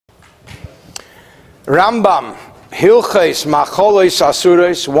Rambam, Hilches Macholos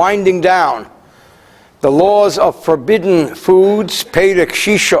Assurot, winding down the laws of forbidden foods, Perek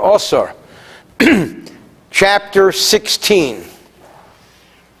Shisha Osar, chapter 16.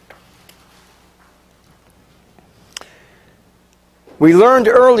 We learned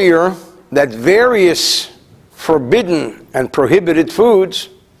earlier that various forbidden and prohibited foods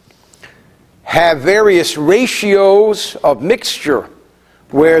have various ratios of mixture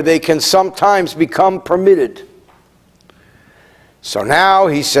where they can sometimes become permitted. So now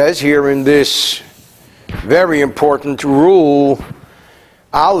he says here in this very important rule,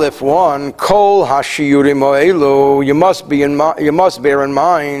 Aleph 1, Kol Hashiyurim Oelu, you must bear in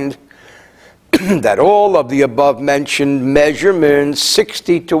mind that all of the above mentioned measurements,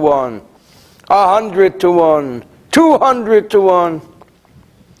 60 to 1, 100 to 1, 200 to 1,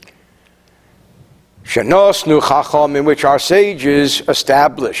 Shenosnu Chacham, in which our sages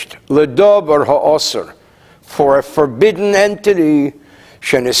established, Ledobar Ha'osar, for a forbidden entity,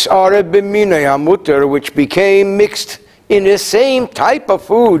 Shenisare B'minei HaMuter, which became mixed in the same type of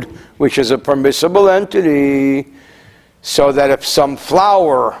food, which is a permissible entity, so that if some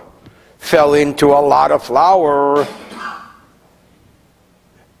flour fell into a lot of flour,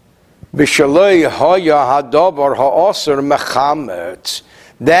 B'shalei Haya Hadabar Ha'osar Mechametz,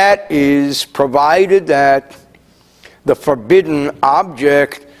 that is, provided that the forbidden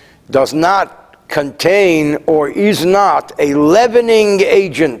object does not contain or is not a leavening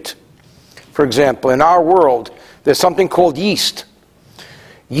agent. For example, in our world, there's something called yeast.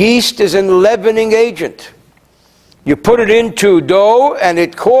 Yeast is a leavening agent. You put it into dough and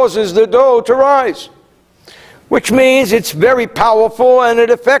it causes the dough to rise, which means it's very powerful and it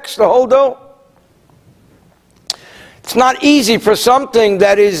affects the whole dough. It's not easy for something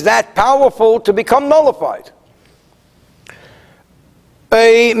that is that powerful to become nullified.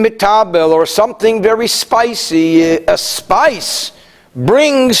 A metabel, or something very spicy, a spice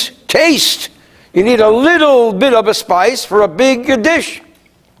brings taste. You need a little bit of a spice for a big dish.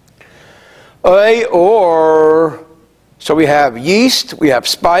 So we have yeast, we have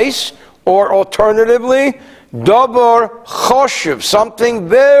spice, or alternatively, dabar choshev, something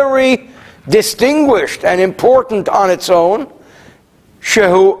very distinguished and important on its own,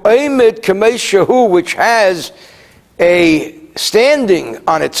 shehu eimid kamei shehu, which has a standing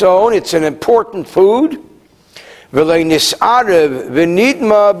on its own, it's an important food, v'lei nisarev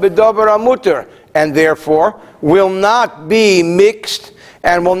v'nidma b'davar hamuter, and therefore will not be mixed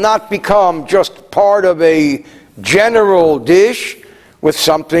and will not become just part of a general dish with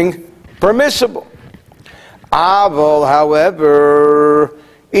something permissible. Aval, however,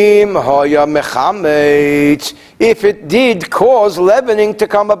 Im haya mechametz, if it did cause leavening to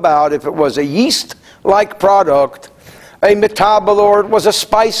come about, if it was a yeast-like product, a metabel, or it was a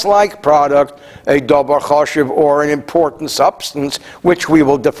spice-like product, a dabar chashiv, or an important substance, which we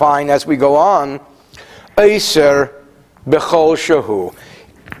will define as we go on, eiser bechol shahu.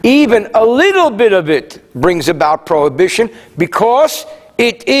 Even a little bit of it brings about prohibition because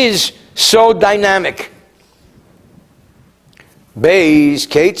it is so dynamic. Beis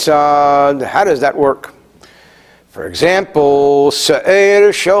Ketzad, how does that work? For example,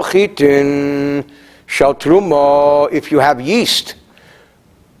 Se'er Shel Chitin Shel Truma, if you have yeast,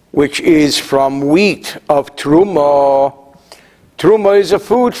 which is from wheat of Truma. Truma is a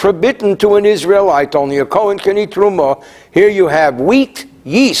food forbidden to an Israelite, only a Kohen can eat Truma. Here you have wheat,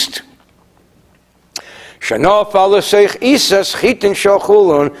 yeast. Shanof Alasech Isas Chitin Shel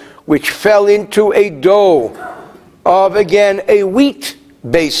Chulun, which fell into a dough of, again, a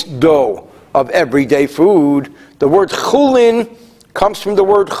wheat-based dough of everyday food. The word chulin comes from the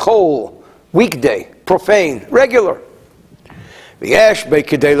word chol, weekday, profane, regular. V'yesh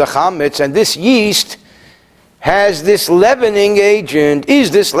bekedei lechametz, and this yeast has this leavening agent,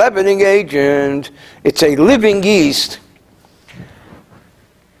 it's a living yeast.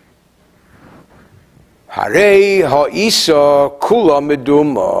 Harei ha'isa kula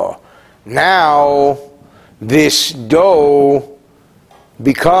meduma. Now, this dough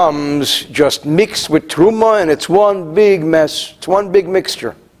becomes just mixed with truma, and it's one big mess. It's one big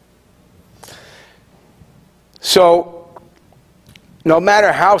mixture. So, no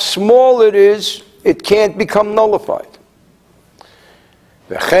matter how small it is, it can't become nullified.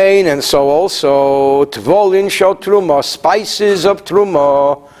 V'chein, and so also, tvolin shel truma, spices of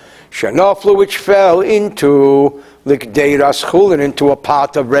truma, shenaflu, which fell into likdei ras chulin, into a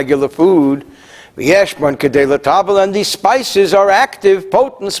pot of regular food. V'yeshman kedei l'tabel, and these spices are active,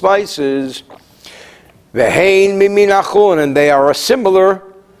 potent spices. V'hein miminachun, and they are a similar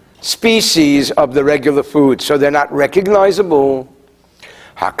species of the regular food, so they're not recognizable.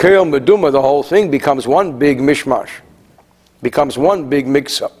 Hakel meduma, the whole thing becomes one big mishmash, becomes one big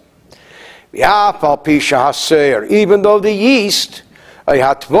mix-up. Even though the yeast, or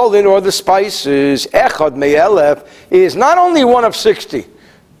the spices, echad me'elef, is not only one of 60,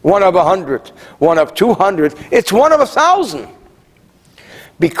 one of 100, one of 200, it's one of 1,000.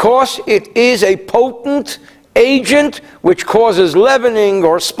 Because it is a potent agent which causes leavening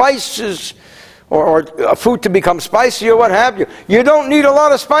or spices, or a food to become spicy or what have you. You don't need a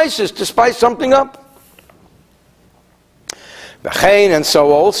lot of spices to spice something up. And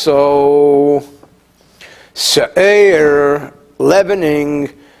so also, se'er,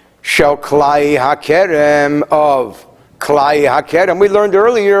 leavening, shel klai hakerem, of klai hakerem. We learned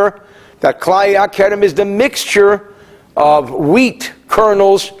earlier that klai hakerem is the mixture of wheat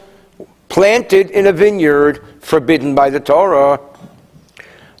kernels planted in a vineyard, forbidden by the Torah.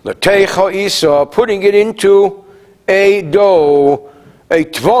 L'teicha isa, putting it into a dough, a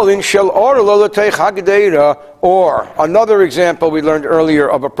tvolin shel orla l'teicha hagdeira, or another example we learned earlier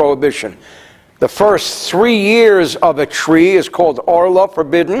of a prohibition. The first 3 years of a tree is called orla,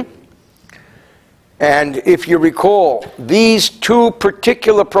 forbidden. And if you recall, these two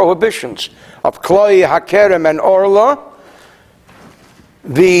particular prohibitions of klai hakerem and orla,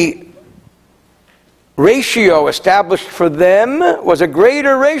 the ratio established for them was a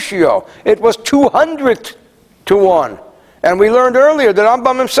greater ratio. It was 200 to 1. And we learned earlier that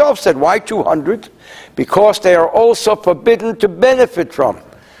Rambam himself said, why 200? Because they are also forbidden to benefit from.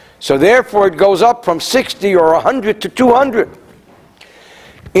 So therefore it goes up from 60 or 100 to 200.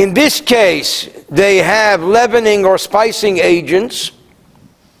 In this case, they have leavening or spicing agents.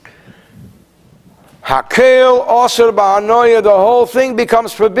 Hakel osir ba'anoya, the whole thing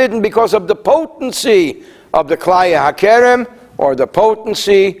becomes forbidden because of the potency of the klai hakerem, or the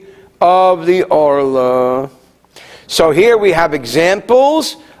potency of the orla. So here we have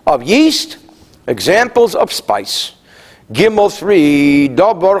examples of yeast, examples of spice. Gimel 3,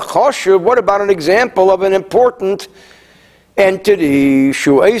 dabar choshev. What about an example of an important entity,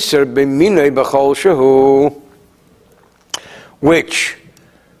 shu eser b'minei b'chol shehu, which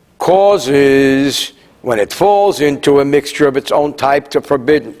causes, when it falls into a mixture of its own type, to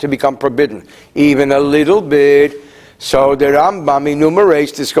become forbidden, even a little bit. So the Rambam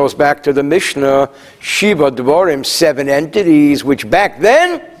enumerates, this goes back to the Mishnah, Shiva Dvorim, 7 entities, which back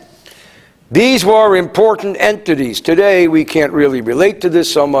then, these were important entities. Today, we can't really relate to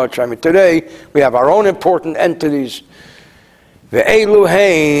this so much. I mean, today, we have our own important entities.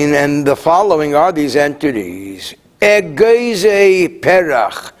 Ve'eluhain, and the following are these entities. Egeze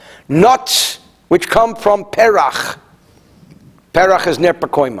perach, nuts which come from perach. Perach is ner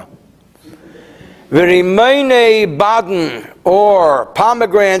pakoima. V'rimeine baden, or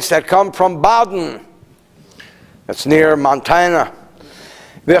pomegranates that come from Baden. That's near Montana.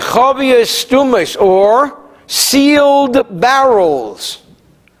 V'chavias stumis, or sealed barrels.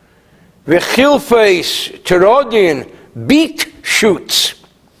 V'chilfes terodin, beet shoots.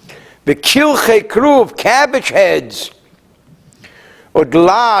 V'kilche kruv, cabbage heads.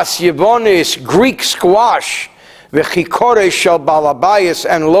 Udlas, yevonis, Greek squash. V'chikore shel balabayas,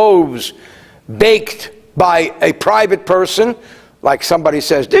 and loaves baked by a private person. Like somebody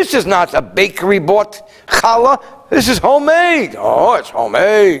says, this is not a bakery bought challah, this is homemade. Oh, it's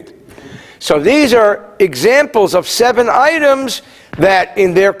homemade. So these are examples of 7 items that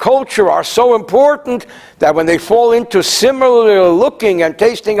in their culture are so important that when they fall into similar looking and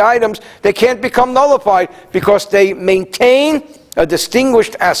tasting items, they can't become nullified because they maintain a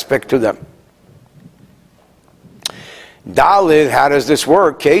distinguished aspect to them. Dalit, how does this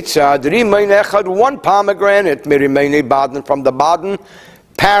work? Ketzad, one pomegranate, mirimeini baden, from the Baden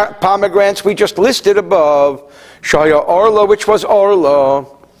pomegranates we just listed above. Shaya orla, which was orla.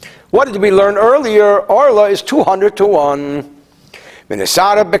 What did we learn earlier? Orla is 200 to 1. Even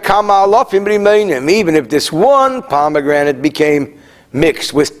if this one pomegranate became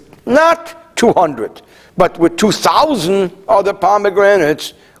mixed with not 200, but with 2,000 other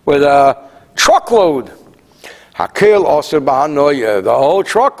pomegranates, with a truckload. Hakel osir b'hanoya, the whole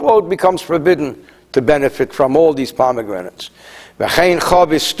truckload becomes forbidden to benefit from all these pomegranates. V'chein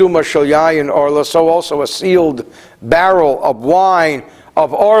chavis stuma shel yayin orla, so also a sealed barrel of wine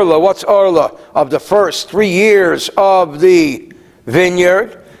of orla. What's orla? Of the first 3 years of the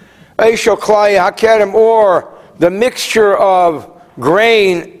vineyard. Eishel klai hakerem, or the mixture of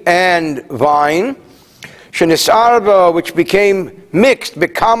grain and vine. Shenisarba, which became mixed,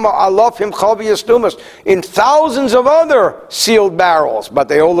 bekama alofim chavias tumas, in thousands of other sealed barrels, but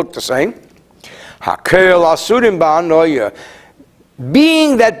they all look the same. Hakel asurim ba'anoya,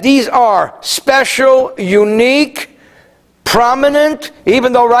 being that these are special, unique prominent,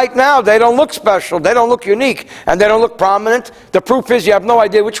 even though right now they don't look special, they don't look unique, and they don't look prominent. The proof is you have no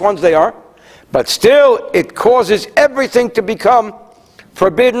idea which ones they are. But still, it causes everything to become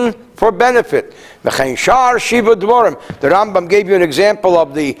forbidden for benefit. The Rambam gave you an example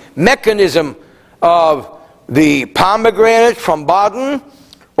of the mechanism of the pomegranate from Baden,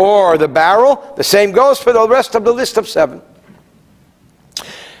 or the barrel. The same goes for the rest of the list of 7.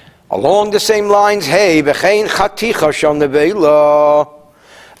 Along the same lines, a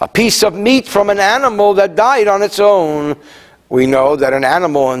piece of meat from an animal that died on its own. We know that an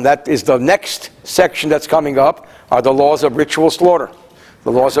animal, and that is the next section that's coming up, are the laws of ritual slaughter,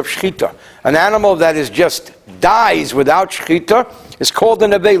 the laws of shechita. An animal that is just dies without shechita is called a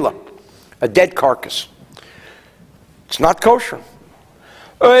nevela, a dead carcass. It's not kosher.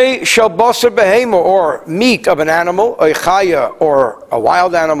 A shel basar behema, or meat of an animal, a chaya, or a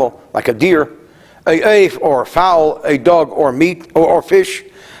wild animal like a deer, a eif, or fowl, a dog, or meat, or fish,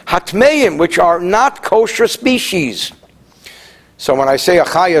 hatmeim, which are not kosher species. So when I say a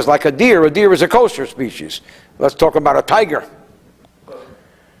chaya is like a deer is a kosher species. Let's talk about a tiger.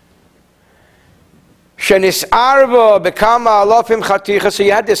 Shenisarva bekama alafim chaticha. So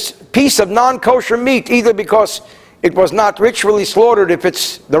you had this piece of non-kosher meat, either because it was not ritually slaughtered if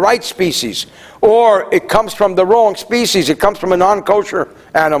it's the right species, or it comes from the wrong species, it comes from a non-kosher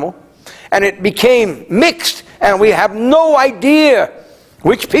animal, and it became mixed, and we have no idea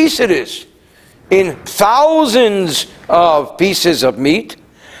which piece it is. In thousands of pieces of meat,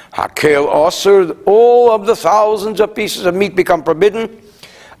 hakel osur, all of the thousands of pieces of meat become forbidden,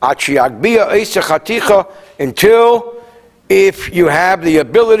 until if you have the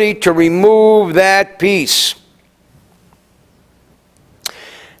ability to remove that piece.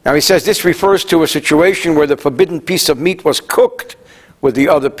 Now he says this refers to a situation where the forbidden piece of meat was cooked with the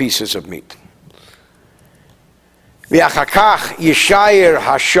other pieces of meat. And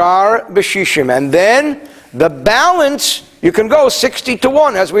then the balance, you can go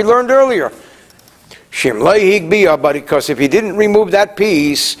 60-1, as we learned earlier. But because if he didn't remove that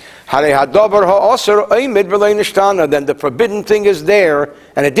piece, then the forbidden thing is there,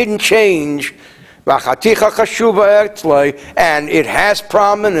 and it didn't change. And it has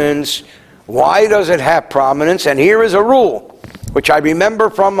prominence. Why does it have prominence? And here is a rule, which I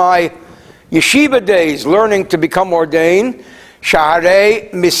remember from my yeshiva days, learning to become ordained.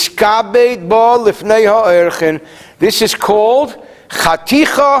 This is called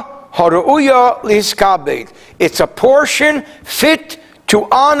chaticha haruya liskabed. It's a portion fit to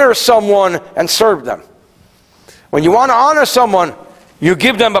honor someone and serve them. When you want to honor someone, you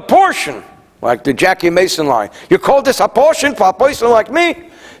give them a portion. Like the Jackie Mason line. You call this a portion for a person like me?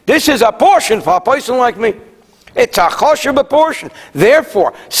 This is a portion for a person like me. It's a choshev portion.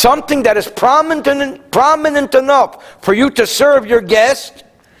 Therefore, something that is prominent enough for you to serve your guest,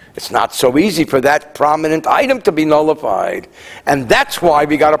 it's not so easy for that prominent item to be nullified. And that's why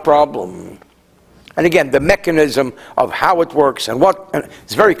we got a problem. And again, the mechanism of how it works and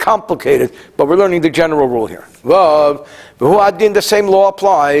it's very complicated, but we're learning the general rule here. The same law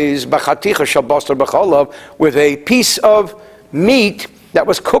applies with a piece of meat that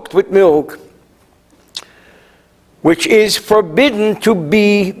was cooked with milk, which is forbidden to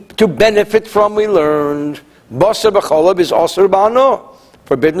benefit from, we learned. Basar b'cholav is asur b'ano,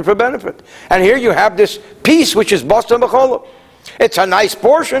 forbidden for benefit. And here you have this piece which is basar b'cholav. It's a nice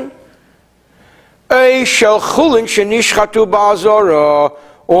portion. Or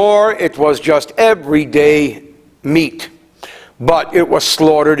it was just everyday meat, but it was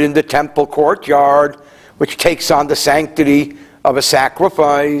slaughtered in the temple courtyard, which takes on the sanctity of a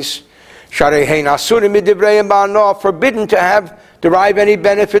sacrifice. Forbidden to derive any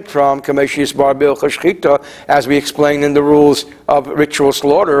benefit from, as we explained in the rules of ritual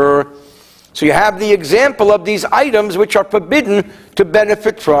slaughter. So you have the example of these items which are forbidden to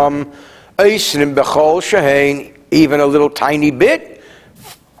benefit from. Even a little tiny bit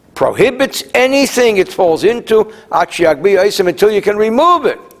prohibits anything it falls into until you can remove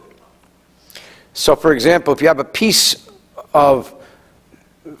it. So for example, if you have a piece of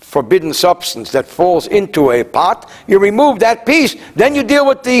forbidden substance that falls into a pot, you remove that piece, then you deal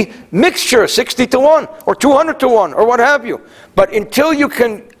with the mixture 60-1 or 200-1 or what have you. But until you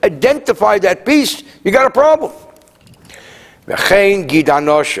can identify that piece, you got a problem.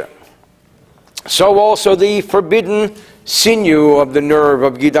 So also the forbidden sinew of the nerve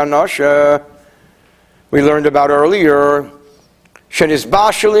of Gidanasha, we learned about earlier,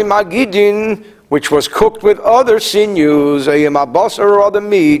 which was cooked with other sinews, or other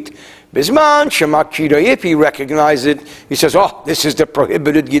meat. If he recognizes it, he says, oh, this is the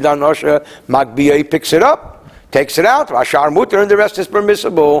prohibited Gidanasha. Magbiya picks it up, takes it out. Ashar mutter, and the rest is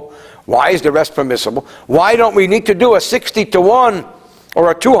permissible. Why is the rest permissible? Why don't we need to do a 60-1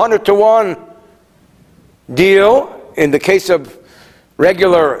 or a 200-1 deal? In the case of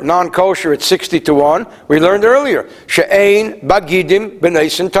regular non-kosher, it's 60-1. We learned earlier, she'ein bagidim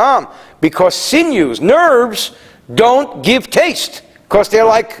b'neisin tam, because sinews, nerves, don't give taste, because they're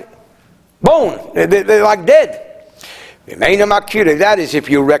like bone, they're like dead. That is if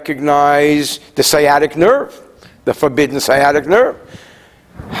you recognize the sciatic nerve, the forbidden sciatic nerve.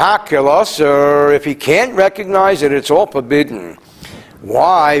 Hakel, if he can't recognize it, it's all forbidden.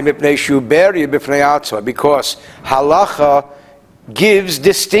 Why? Because halacha gives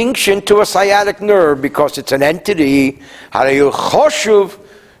distinction to a sciatic nerve because it's an entity.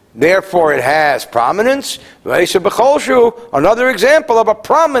 Therefore it has prominence. Another example of a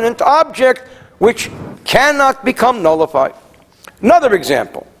prominent object which cannot become nullified. Another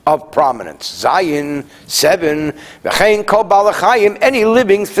example of prominence. Zayin 7. Any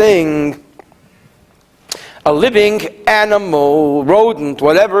living thing, a living animal, rodent,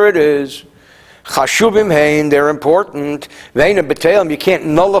 whatever it is, chashuvim hein, they're important. Veina b'teilem, you can't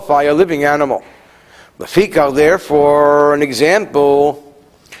nullify a living animal. Lefikach, therefore, an example,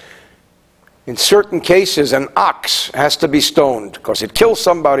 in certain cases, an ox has to be stoned because it kills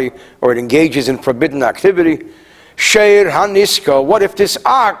somebody or it engages in forbidden activity. Sheir haniska, what if this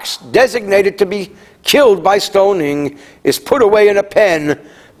ox, designated to be killed by stoning, is put away in a pen,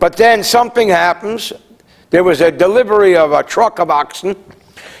 but then something happens? There was a delivery of a truck of oxen.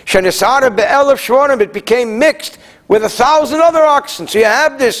 Shenisara be'elef shvorim, it became mixed with 1,000 other oxen. So you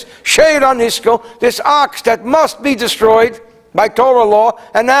have this sheir haniska, this ox that must be destroyed by Torah law,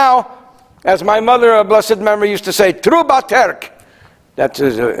 and now, as my mother, a blessed memory, used to say, Tru baterk. That's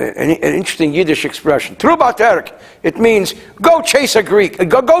an interesting Yiddish expression. Tru baterk. It means, go chase a Greek.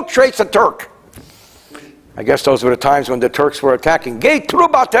 Go chase a Turk. I guess those were the times when the Turks were attacking. Tru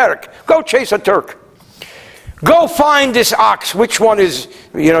baterk. Go chase a Turk. Go find this ox. Which one is,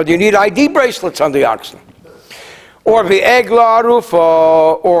 do you need ID bracelets on the oxen? Or the egla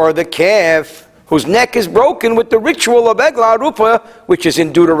arufa, or the calf, whose neck is broken with the ritual of Egla Arufa, which is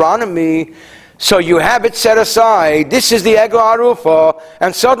in Deuteronomy. So you have it set aside. This is the Egla Arufa,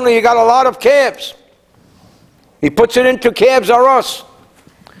 and suddenly you got a lot of calves. He puts it into calves aros.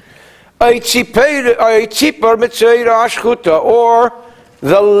 Or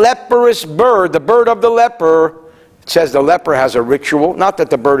the leprous bird, the bird of the leper. It says the leper has a ritual, not that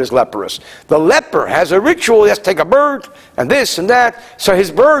the bird is leprous. The leper has a ritual, he has to take a bird, and this and that. So his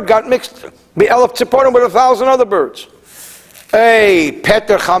bird got mixed, be'elef tziporim, with 1,000 other birds.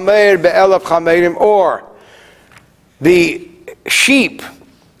 Peter chamer be'elef chamerim, or the sheep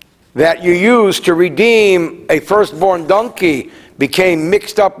that you use to redeem a firstborn donkey became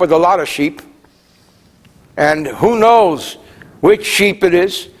mixed up with a lot of sheep. And who knows which sheep it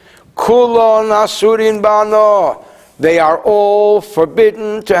is. Kulon asurin bano. They are all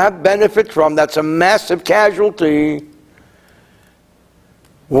forbidden to have benefit from. That's a massive casualty.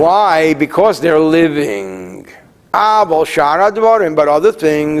 Why? Because they're living. But other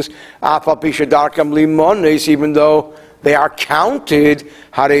things, even though they are counted,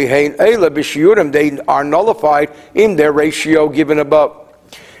 they are nullified in their ratio given above.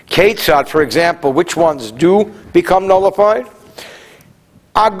 Ketzad, for example, which ones do become nullified?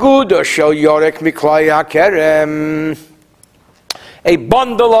 Aguda shel yorek miklai hakerem, a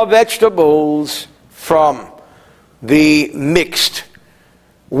bundle of vegetables from the mixed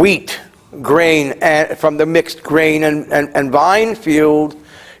wheat, grain, and from the mixed grain and vine field.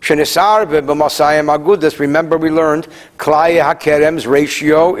 Shenisar b'masayim agudas. Remember, we learned klai hakerem's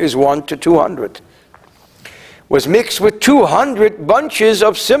ratio is 1 to 200. Was mixed with 200 bunches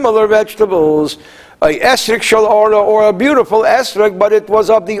of similar vegetables. A esrog shel orla, or a beautiful esrog, but it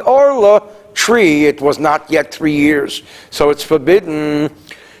was of the orla tree. It was not yet 3 years, so it's forbidden.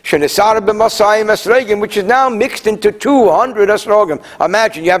 Shenisar b'masayim esrogim, which is now mixed into 200 esrogim.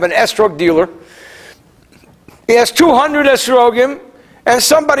 Imagine you have an esrog dealer. He has 200 esrogim, and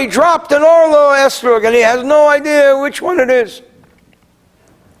somebody dropped an orla esrog, and he has no idea which one it is.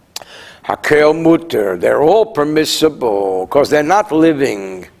 Hakel muter, they're all permissible because they're not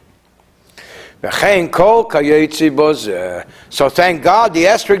living. So thank God the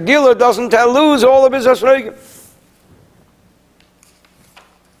esrog dealer doesn't lose all of his esrogim.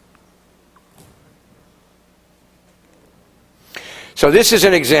 So this is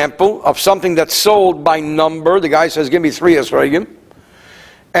an example of something that's sold by number. The guy says, give me 3 esrogim.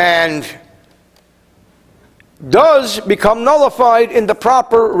 And does become nullified in the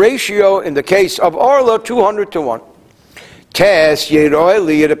proper ratio in the case of orla, 200 to 1. Tes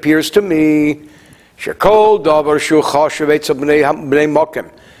yeroeli, it appears to me, Shekol davar shu chashuv etzel bnei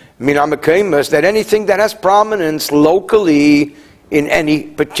mokem. That anything that has prominence locally in any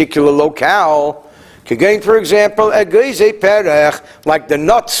particular locale, again, for example, like the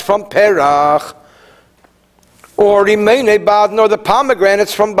nuts from Perach, or Baden, or the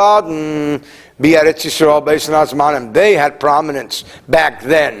pomegranates from Baden, they had prominence back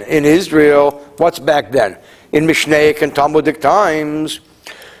then in Israel. What's back then? In Mishnaic and Talmudic times.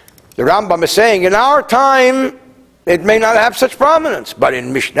 The Rambam is saying, in our time, it may not have such prominence, but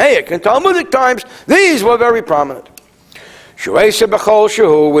in Mishnaic and Talmudic times, these were very prominent.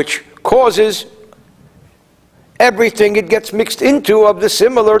 Which causes everything it gets mixed into of the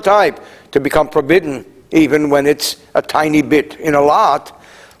similar type to become forbidden, even when it's a tiny bit in a lot.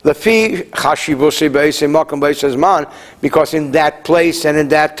 Because in that place and in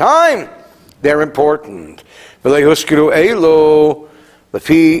that time, they're important. And the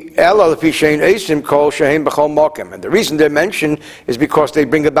reason they're mentioned is because they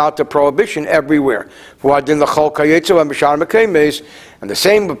bring about the prohibition everywhere. And the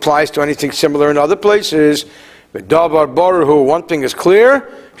same applies to anything similar in other places. One thing is clear,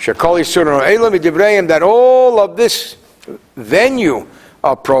 that all of this venue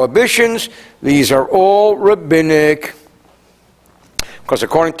of prohibitions, these are all rabbinic. Because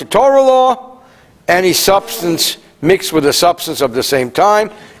according to Torah law, any substance mixed with a substance of the same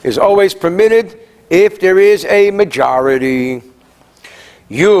time is always permitted if there is a majority.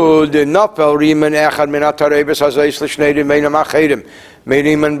 What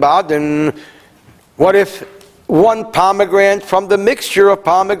if one pomegranate from the mixture of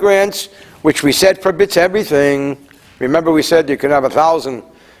pomegranates, which we said forbids everything? Remember we said you can have 1,000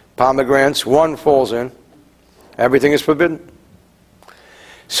 pomegranates, one falls in. Everything is forbidden.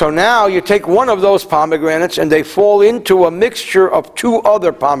 So now you take one of those pomegranates and they fall into a mixture of two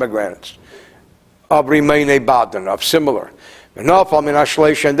other pomegranates of Rimene Baden, of similar. And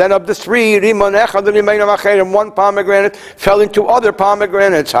then of the three, one pomegranate fell into other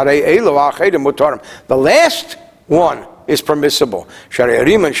pomegranates. The last one is permissible.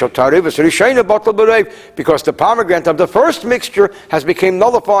 Because the pomegranate of the first mixture has become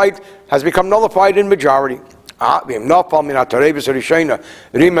nullified in majority. Going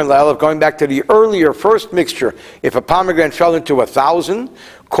back to the earlier first mixture, if a pomegranate fell into 1,000,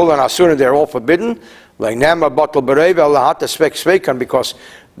 they're all forbidden. Because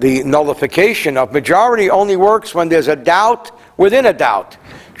the nullification of majority only works when there's a doubt within a doubt.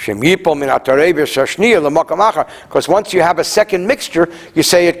 Because once you have a second mixture, you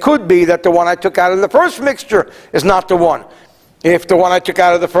say it could be that the one I took out of the first mixture is not the one. If the one I took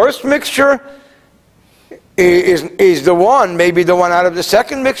out of the first mixture is the one, maybe the one out of the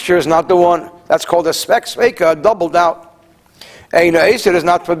second mixture is not the one. That's called a sveka, a double doubt. It is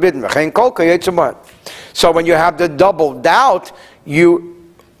not forbidden. So when you have the double doubt,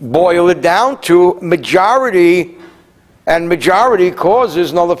 you boil it down to majority, and majority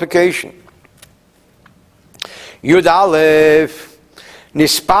causes nullification. Yud Aleph,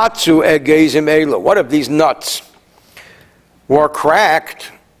 nispatzu egezim elo. What if these nuts were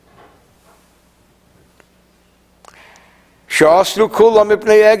cracked? Shaslu kulam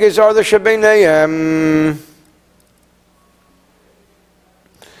ipnei egezar the shebeneim.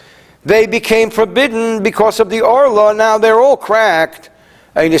 They became forbidden because of the orla. Now they're all cracked.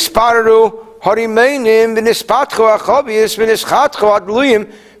 Or the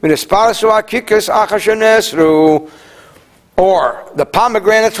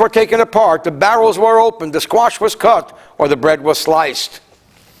pomegranates were taken apart, the barrels were opened, the squash was cut, or the bread was sliced.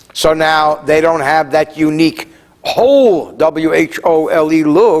 So now they don't have that unique whole, W-H-O-L-E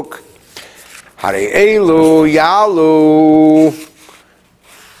look. Hare'elu yalu.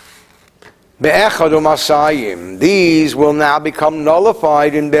 These will now become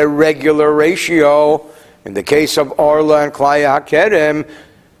nullified in their regular ratio. In the case of Orla and Klaya HaKerem,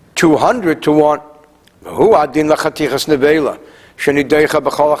 200 to 1. The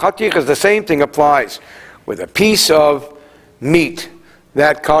same thing applies with a piece of meat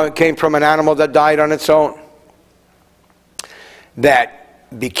that came from an animal that died on its own,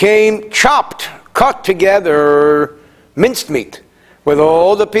 that became chopped, cut together, minced meat, with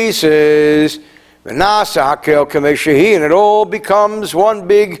all the pieces, and it all becomes one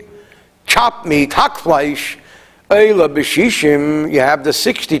big chopped meat, hakfleisch. Eila b'shishim, you have the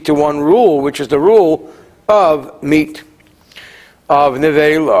 60 to 1 rule, which is the rule of meat, of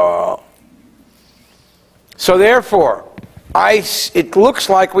nevela. So therefore, it looks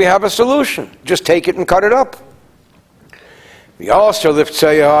like we have a solution. Just take it and cut it up. We also lift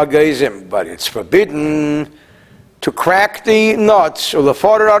sayah gazim, but it's forbidden to crack the nuts, or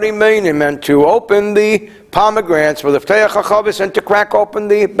the and to open the pomegranates, and to crack open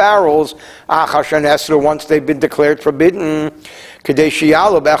the barrels, once they've been declared forbidden,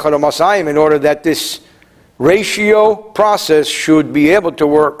 in order that this ratio process should be able to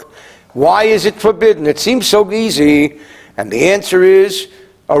work. Why is it forbidden? It seems so easy, and the answer is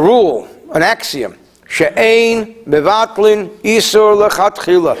a rule, an axiom. She'ein mevatlin isur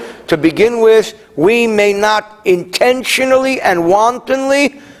lechatchila. To begin with, we may not intentionally and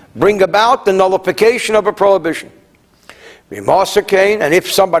wantonly bring about the nullification of a prohibition. And if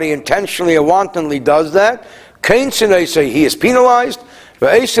somebody intentionally or wantonly does that, say he is penalized,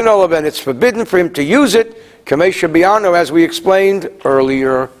 and it's forbidden for him to use it, as we explained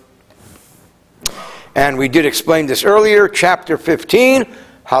earlier. And we did explain this earlier, chapter 15,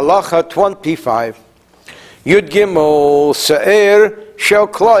 halacha 25. Yud Gimel Se'er Shel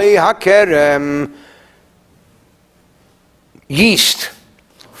Klai HaKerem, yeast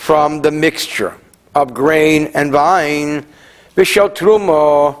from the mixture of grain and vine, V'Shel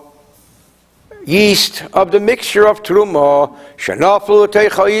Truma, yeast of the mixture of Truma, Shenaflu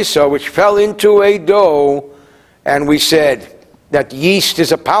Teicha, which fell into a dough, and we said that yeast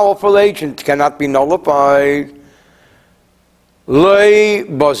is a powerful agent, cannot be nullified. Here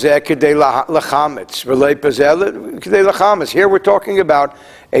we're talking about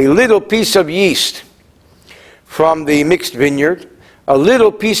a little piece of yeast from the mixed vineyard, a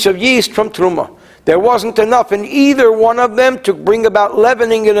little piece of yeast from Truma. There wasn't enough in either one of them to bring about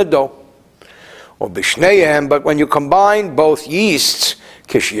leavening in a dough. But when you combine both yeasts,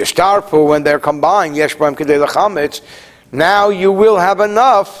 when they're combined, now you will have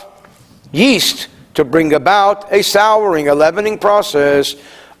enough yeast to bring about a souring, a leavening process.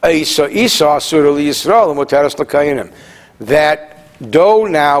 That dough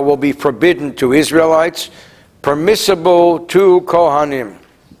now will be forbidden to Israelites, permissible to Kohanim.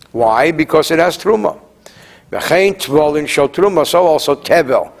 Why? Because it has Truma. So also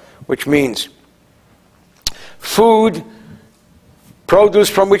Tevel, which means food, produce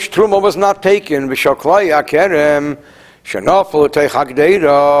from which Truma was not taken, which fell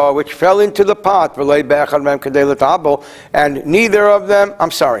into the pot, and neither of them,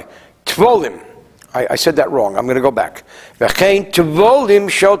 Tvolim, I said that wrong, I'm going to go back.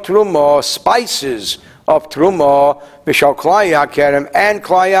 Spices of Truma, and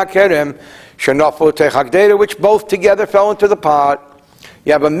Klai, which both together fell into the pot.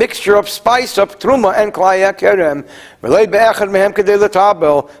 You have a mixture of spice of Truma and Klai HaKerem.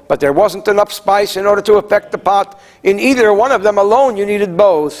 But there wasn't enough spice in order to affect the pot. In either one of them alone, you needed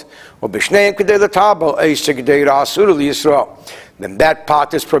both. Then that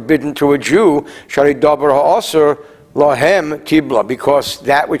pot is forbidden to a Jew, because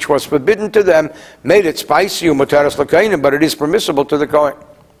that which was forbidden to them made it spicy, but it is permissible to the Kohen.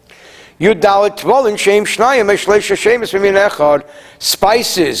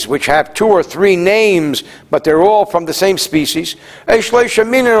 Spices which have 2 or 3 names, but they're all from the same species. Or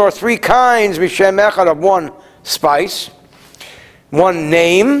 3 kinds of one spice, one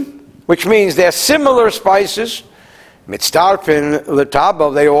name, which means they're similar spices. Mitzdarfin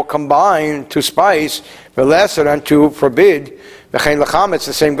l'tabel, they all combine to spice, v'leser, and to forbid. It's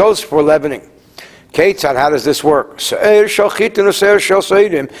the same goes for leavening. Ketzad, how does this work? If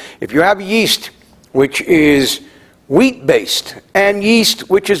you have yeast which is wheat-based and yeast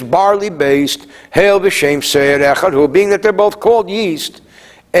which is barley-based, hail b'shem seir echad, being that they're both called yeast,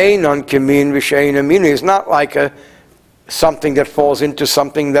 einon kimin v'shein amin, is not like something that falls into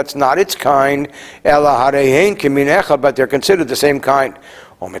something that's not its kind, ela harein kimin echad, but they're considered the same kind.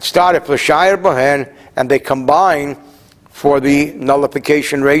 And they combine for the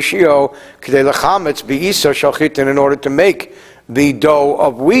nullification ratio, in order to make the dough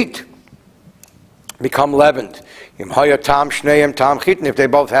of wheat become leavened. If they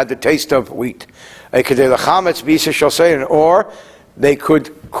both had the taste of wheat. Or they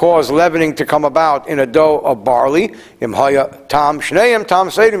could cause leavening to come about in a dough of barley.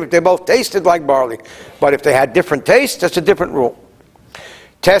 If they both tasted like barley. But if they had different tastes, that's a different rule.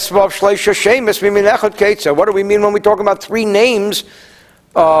 What do we mean when we talk about 3 names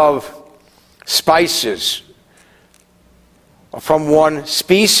of spices from one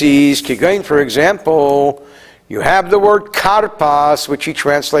species? For example, you have the word karpas, which he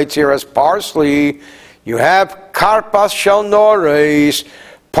translates here as parsley. You have karpas shel nores,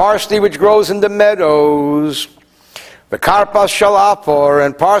 parsley which grows in the meadows. The karpas shel apor,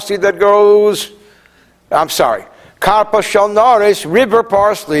 and parsley that grows, Karpas shel nares, river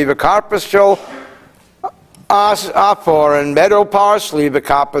parsley. The karpas shel as afor and meadow parsley,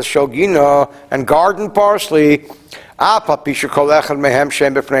 bekapas shogina, and garden parsley,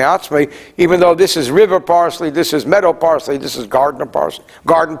 even though this is river parsley, this is meadow parsley, this is garden parsley,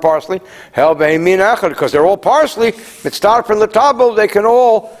 because they're all parsley, mitzdarf and letable, they can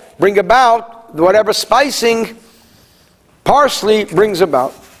all bring about whatever spicing parsley brings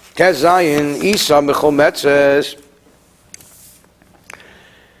about. Kezayin isa mechometzes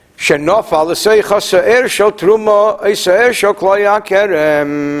shenofal l'seicha se'er shel truma se'er shel kloya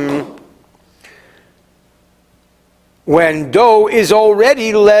kerem. When dough is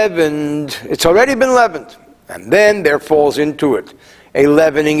already leavened, it's already been leavened, and then there falls into it a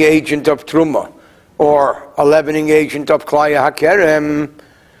leavening agent of truma, or a leavening agent of klaya hakerem.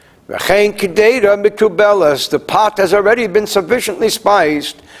 The pot has already been sufficiently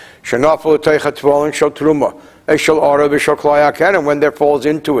spiced. And when there falls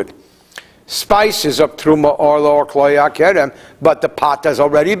into it spices of truma, orla, or klaya hakerem, but the pot has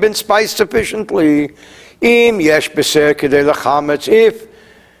already been spiced sufficiently. If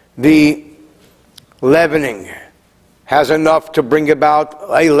the leavening has enough to bring about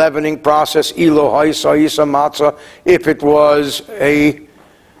a leavening process, if it was a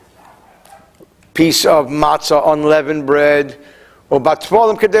piece of matzah, unleavened bread, if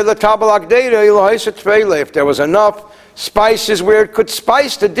there was enough spices where it could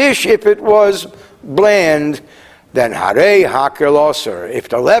spice the dish, if it was bland, then harei haker loser. If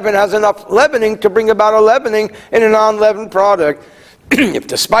the leaven has enough leavening to bring about a leavening in a non-leavened product, if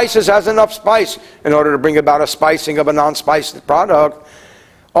the spices has enough spice in order to bring about a spicing of a non-spiced product,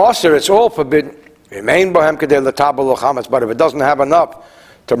 also it's all forbidden. But if it doesn't have enough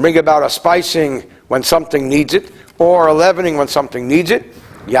to bring about a spicing when something needs it, or a leavening when something needs it,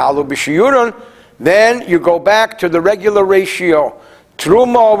 yalu b'shiyurun, then you go back to the regular ratio.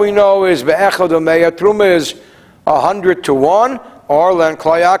 Truma, we know, is be'echad u'meya. Truma is 100 to 1, or and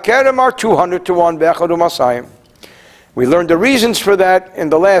klaya kerem are 200 to 1, be'echad u'masayim. We learned the reasons for that in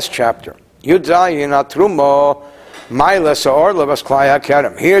the last chapter. Yud zayin atruma mailas orla vas klaya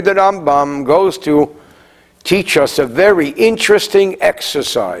kerem. Here the Rambam goes to teach us a very interesting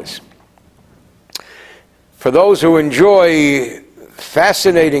exercise. For those who enjoy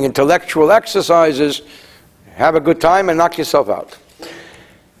fascinating intellectual exercises, have a good time and knock yourself out.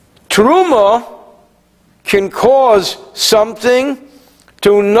 Truma can cause something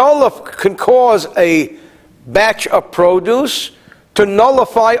to can cause a batch of produce to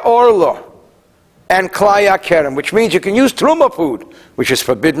nullify orla and klaya kerem, which means you can use truma food, which is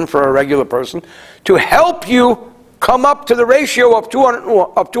forbidden for a regular person, to help you come up to the ratio of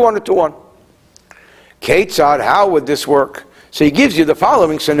 200 to 1. Ketzad, how would this work? So he gives you the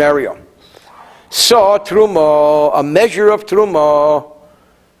following scenario. So truma, a measure of truma,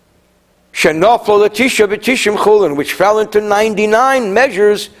 which fell into 99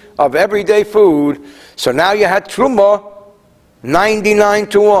 measures of everyday food. So now you had truma 99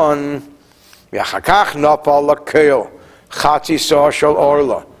 to 1.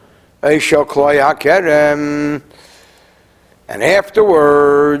 And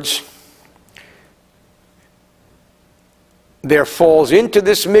afterwards there falls into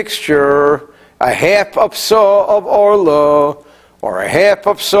this mixture a half of saw of orla, or a half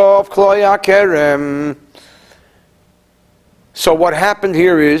of saw of kloya kerem. So what happened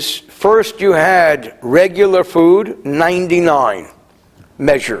here is, first you had regular food, 99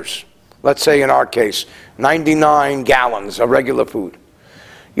 measures. Let's say in our case, 99 gallons of regular food.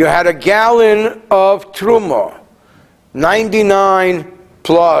 You had a gallon of truma. 99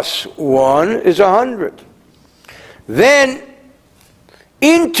 plus 1 is 100. Then,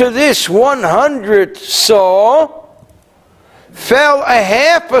 into this 100 saw fell a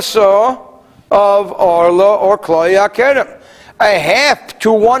half a saw of orla or kloya kerem. A half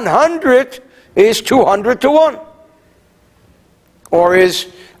to 100 is 200 to 1. Or is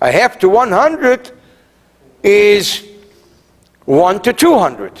a half to 100 is 1 to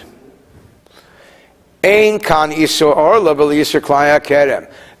 200. Ein kan isur orla v'lisur kloya kerem.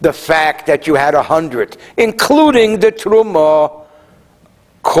 The fact that you had 100, including the truma,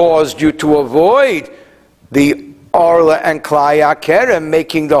 caused you to avoid the orla and klaya kerem,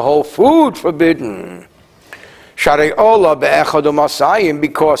 making the whole food forbidden. Sharei ola be'echad u'masayim,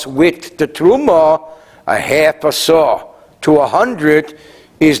 because with the truma, a half a saw to 100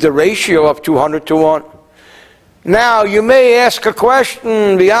 is the ratio of 200 to 1. Now, you may ask a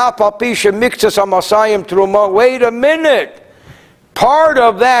question, wait a minute. Part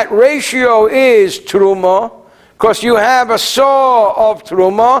of that ratio is truma, because you have a saw of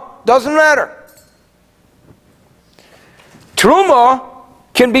truma, doesn't matter. Truma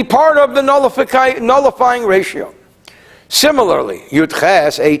can be part of the nullifying ratio. Similarly, Yud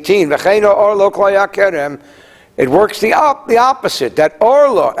Ches 18, V'cheino orlo kloi hakerem, it works the opposite, that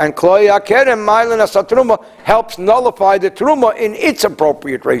orlo and kloi hakerem mailen asat truma helps nullify the truma in its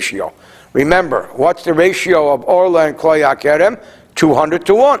appropriate ratio. Remember, what's the ratio of orlo and kloi hakerem? 200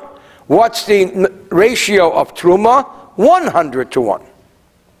 to 1. What's the ratio of truma? 100 to 1.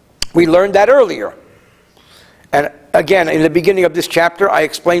 We learned that earlier. And again, in the beginning of this chapter, I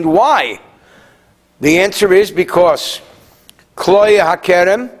explained why. The answer is because kloi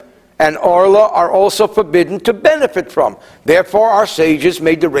hakerem and orla are also forbidden to benefit from. Therefore, our sages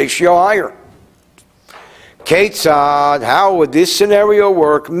made the ratio higher. Ketzad, how would this scenario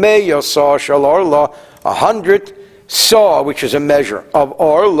work? Meyo saw shal orla, 100 saw, which is a measure of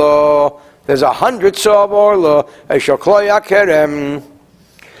orla. There's 100 saw of orla. Shal kloi hakerem.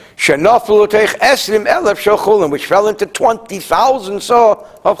 Which fell into 20,000 saw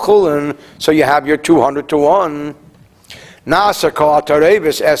of chulin. So you have your 200 to 1.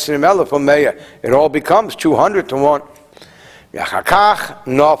 It all becomes 200 to 1. And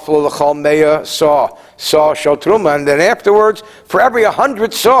then afterwards, for every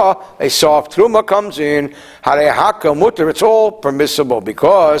 100 saw, a saw of truma comes in. It's all permissible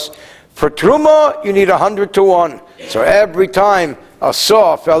because for truma you need 100 to 1. So every time a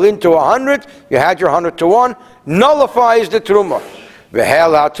saw fell into 100, you had your 100 to 1, nullifies the truma.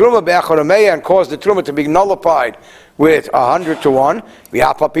 And caused the truma to be nullified with 100 to 1.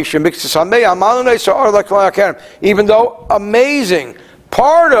 Even though amazing,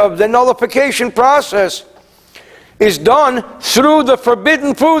 part of the nullification process is done through the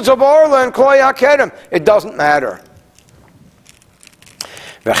forbidden foods of orla and kloi hakerem. It doesn't matter.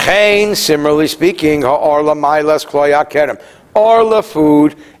 Similarly speaking, orla mailas kloi hakerem. Orla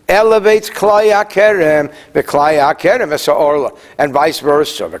food elevates kloi hakerem, the kloi hakerem is orla, and vice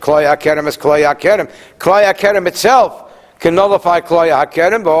versa. The kloi hakerem is kloi hakerem. Kloi hakerem itself can nullify kloi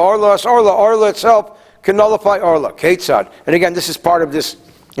hakerem, but orla is orla. Orla itself can nullify orla. Ketzad. And again, this is part of this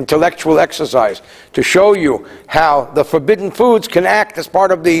intellectual exercise to show you how the forbidden foods can act as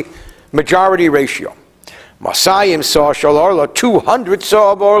part of the majority ratio. Masayim saw shal orla, 200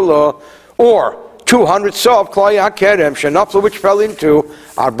 saw of orla, or 200 saw of kloi hakerem, shenaflu, which fell into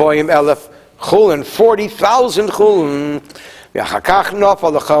arboim elef chulin, 40,000 chulin. Yachakach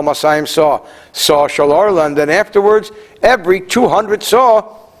nafal l'chel masayim saw shal orla, and then afterwards, every 200 saw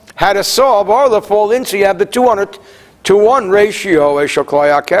had a saw of orla fall in, so you have the 200 to 1 ratio. Eshal kloi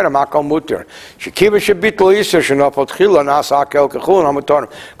hakerem akal muter. Shekiva shebitl yisur shenafal tchila nasa akel kechulin hamutonim.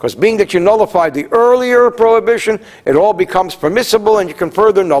 Because being that you nullified the earlier prohibition, it all becomes permissible, and you can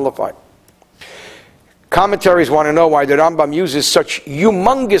further nullify it. Commentaries want to know why the Rambam uses such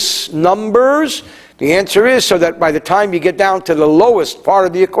humongous numbers. The answer is so that by the time you get down to the lowest part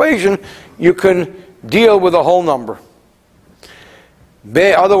of the equation, you can deal with a whole number.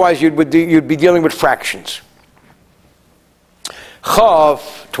 Otherwise, you'd be dealing with fractions. Chav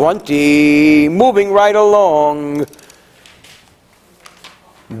 20, moving right along.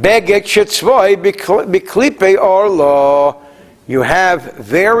 Beget shetzvoi biklipe orla. You have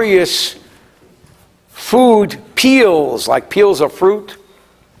various food peels, like peels of fruit,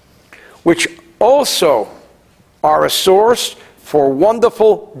 which also are a source for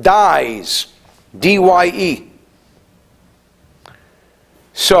wonderful dyes, D-Y-E.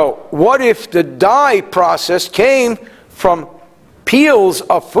 So what if the dye process came from peels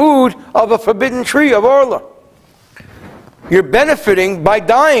of food of a forbidden tree of orla? You're benefiting by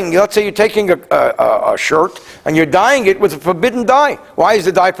dyeing. Let's say you're taking a shirt and you're dyeing it with a forbidden dye. Why is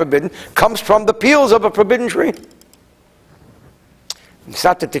the dye forbidden? Comes from the peels of a forbidden tree. It's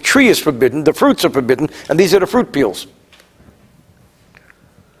not that the tree is forbidden, the fruits are forbidden, and these are the fruit peels.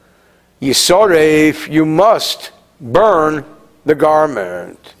 Yisoref, you must burn the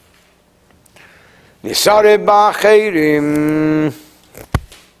garment. Yisaref ba'cheirim.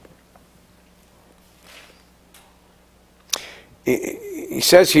 He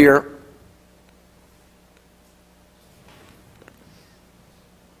says here,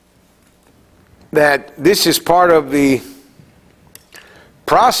 that this is part of the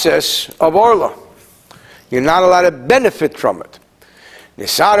process of orla. You're not allowed to benefit from it.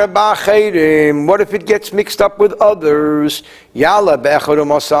 What if it gets mixed up with others?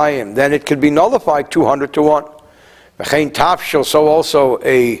 Then it could be nullified 200 to 1. So also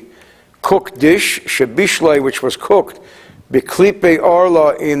a cooked dish, shebishle, which was cooked, biklipe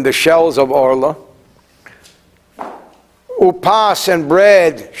orla, in the shells of orla. Upas and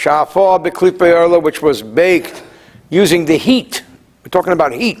bread, shafah biklipe orla, which was baked using the heat. We're talking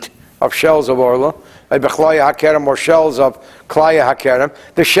about heat of shells of orla. bechlaya hakerem, or shells of klaya hakerem.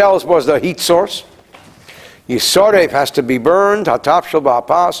 The shells was the heat source. Yisorev has to be burned, hatafshel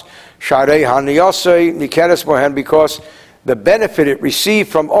ba'apas, sharei haniyosei, nikeres bohen, because the benefit it received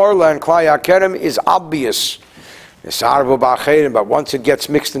from orla and klaya hakerem is obvious. But once it gets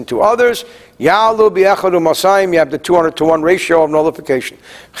mixed into others, you have the 200-to-1 ratio of nullification.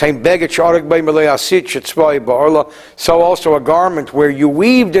 So also a garment where you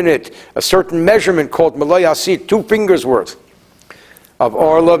weaved in it a certain measurement called malay asit, 2 fingers worth of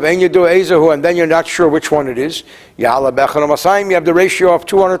orla, and then you're not sure which one it is. You have the ratio of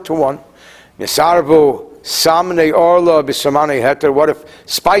 200-to-1. Samne orla bisamane heter. What if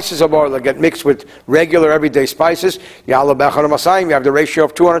spices of orla get mixed with regular everyday spices? Yalla bechar masayim. You have the ratio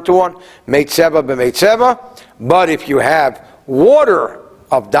of 200-to-1. Meitzeva b'meitzeva. But if you have water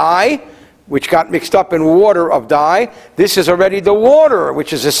of dye, which got mixed up in water of dye, this is already the water,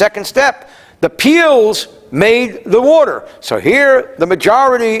 which is the second step. The peels made the water. So here the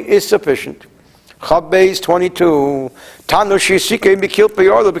majority is sufficient. Chabbeis 22. Tanu shisike mikilpe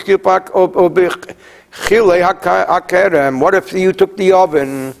orla b'kilpak obich. What if you took the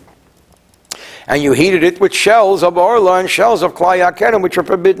oven and you heated it with shells of orla and shells of klai hakerem, which are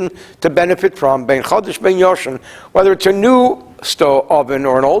forbidden to benefit from, bein chodesh bein yoshen, whether it's a new stove oven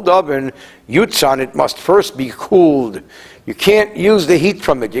or an old oven, yutzan, it must first be cooled. You can't use the heat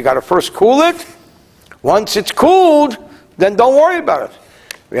from it. You got to first cool it. Once it's cooled, then don't worry about it.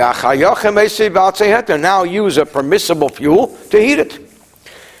 Now use a permissible fuel to heat it.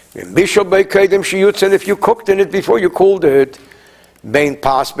 And if you cooked in it before you cooled it, bein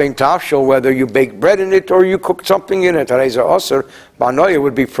pas, bein tafshel, whether you baked bread in it or you cooked something in it, it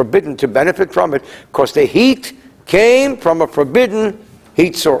would be forbidden to benefit from it, because the heat came from a forbidden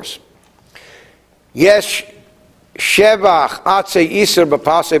heat source. Yes, shevach atze iser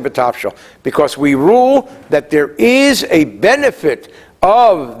b'pase b'tafshel, because we rule that there is a benefit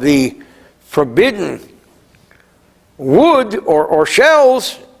of the forbidden wood or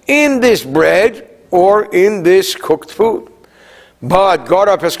shells in this bread or in this cooked food. But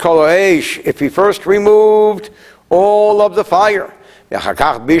Gorav es kol ha'esh, if he first removed all of the fire,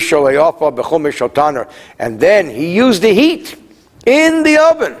 and then he used the heat in the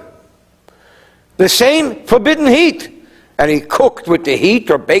oven, the same forbidden heat, and he cooked with the heat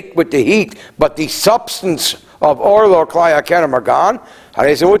or baked with the heat, but the substance of oil or klai hakerem are gone,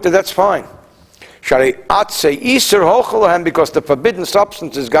 that's fine. Because the forbidden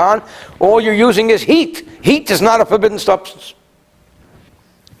substance is gone, all you're using is heat. Heat is not a forbidden substance.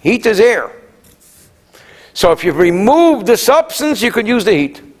 Heat is air. So if you've removed the substance, you could use the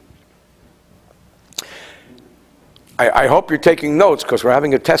heat. I hope you're taking notes, because we're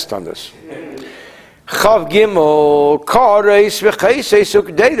having a test on this. Chav Gimel,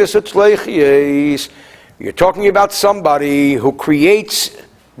 you're talking about somebody who creates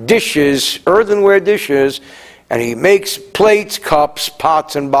dishes, earthenware dishes, and he makes plates, cups,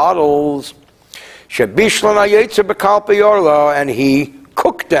 pots, and bottles. And he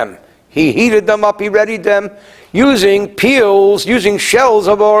cooked them. He heated them up, he readied them, using peels, using shells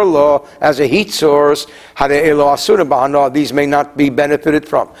of orla as a heat source. These may not be benefited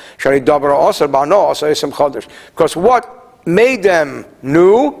from. Because what made them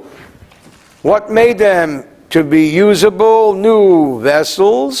new, what made them to be usable, new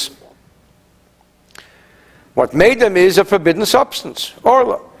vessels, what made them is a forbidden substance,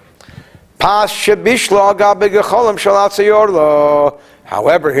 orla.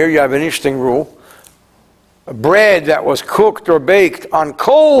 However, here you have an interesting rule. Bread that was cooked or baked on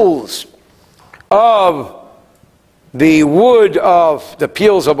coals of the wood of the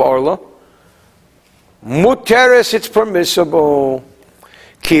peels of orla, muteres, it's permissible.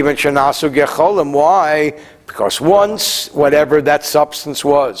 Kivan shenasu gecholim. Why? Because once whatever that substance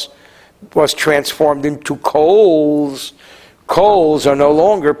was transformed into coals, coals are no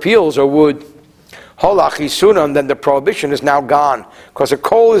longer peels or wood. Holachisunan, then the prohibition is now gone, because a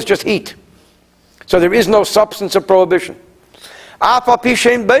coal is just heat. So there is no substance of prohibition.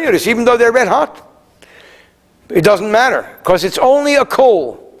 Even though they're red hot, it doesn't matter, because it's only a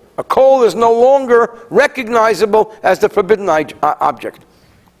coal. A coal is no longer recognizable as the forbidden object.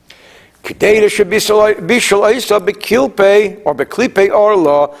 Or beklipe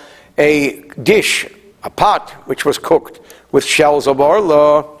orla, a dish, a pot which was cooked with shells of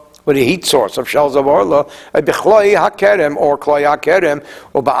orla, with a heat source of shells of orla, a bechloi hakerem or kloi hakerem,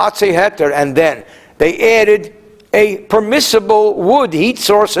 or ba'atze heter, and then they added a permissible wood heat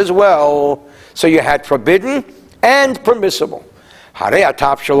source as well. So you had forbidden and permissible. Harei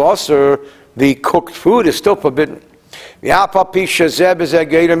ataf shel aser, the cooked food is still forbidden. Even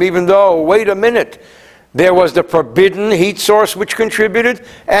though, wait a minute, There was the forbidden heat source which contributed,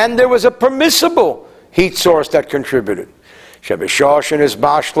 and there was a permissible heat source that contributed. Because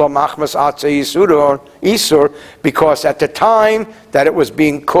at the time that it was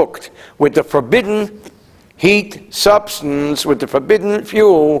being cooked with the forbidden heat substance, with the forbidden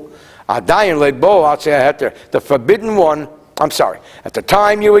fuel, the forbidden one, at the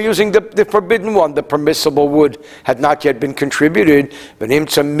time you were using the forbidden one, the permissible wood had not yet been contributed. So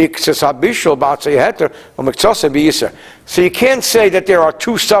you can't say that there are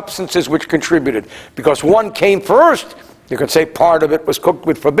two substances which contributed, because one came first. You can say part of it was cooked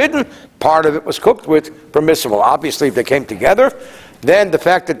with forbidden, part of it was cooked with permissible. Obviously, if they came together, then the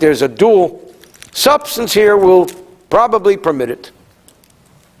fact that there's a dual substance here will probably permit it.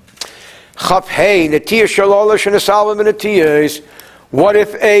 What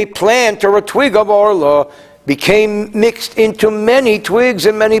if a plant or a twig of orla became mixed into many twigs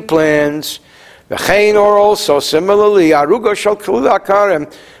and many plants? Or also similarly, in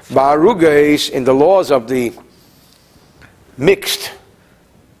the laws of the mixed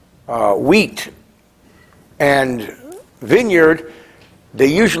wheat and vineyard, they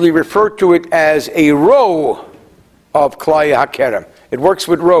usually refer to it as a row of klai hakerem. It works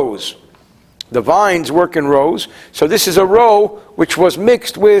with rows. The vines work in rows. So this is a row which was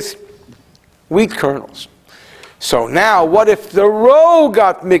mixed with wheat kernels. So now, what if the row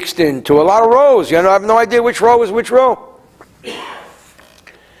got mixed into a lot of rows? You know, I have no idea which row is which row.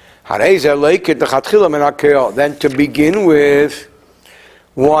 Then to begin with,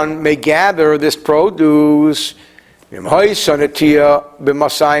 one may gather this produce. What is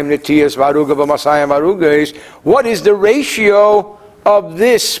the ratio of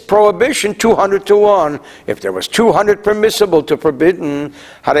this prohibition? 200 to 1. If there was 200 permissible to forbidden,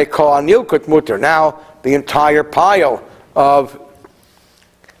 now the entire pile of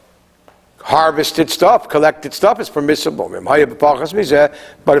harvested stuff, collected stuff is permissible. But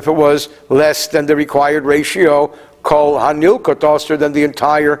if it was less than the required ratio, kol hanilkot, then the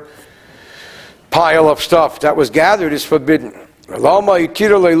entire pile of stuff that was gathered is forbidden. Why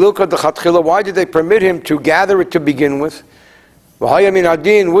did they permit him to gather it to begin with?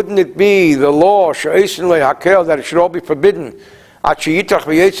 Wouldn't it be the law that it should all be forbidden until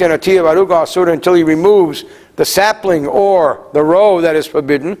he removes the sapling or the row that is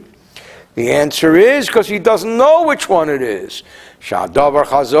forbidden? The answer is because he doesn't know which one it is.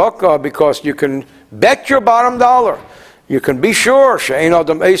 Because you can bet your bottom dollar. You can be sure.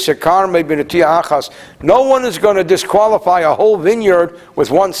 No one is going to disqualify a whole vineyard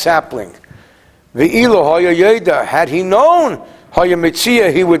with one sapling. Had he known,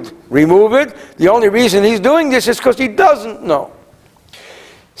 he would remove it. The only reason he's doing this is because he doesn't know.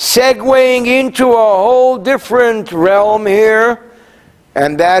 Segueing into a whole different realm here,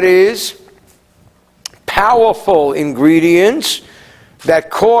 and that is powerful ingredients that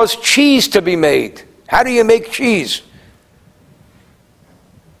cause cheese to be made. How do you make cheese?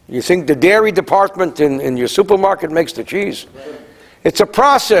 You think the dairy department in your supermarket makes the cheese? It's a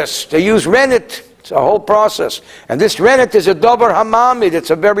process. They use rennet. It's a whole process. And this rennet is a davar hamamid. It's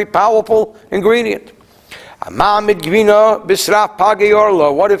a very powerful ingredient. Hamamid gvina bisraf pagi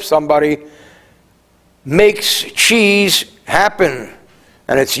orla. What if somebody makes cheese happen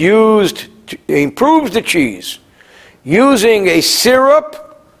and it's used, improves the cheese, using a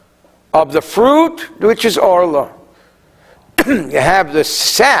syrup of the fruit, which is orla. You have the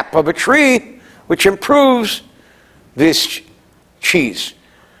sap of a tree, which improves this cheese.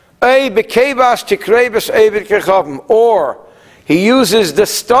 Or he uses the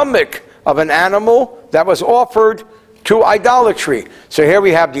stomach of an animal that was offered to idolatry. So here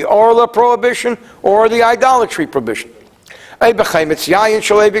we have the orla prohibition or the idolatry prohibition. Or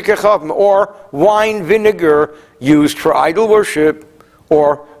wine vinegar used for idol worship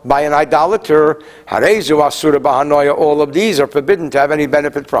or by an idolater. All of these are forbidden to have any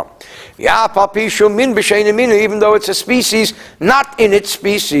benefit from. Even though it's a species, not in its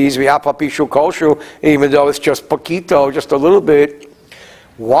species, even though it's just poquito, just a little bit.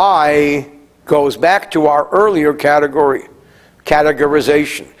 Why? Goes back to our earlier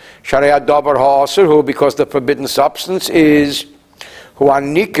categorization. Because the forbidden substance is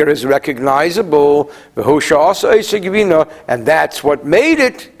recognizable, and that's what made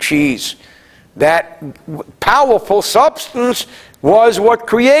it cheese. That powerful substance was what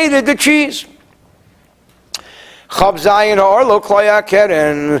created the cheese.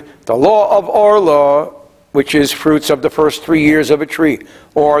 The law of orla, which is fruits of the first 3 years of a tree,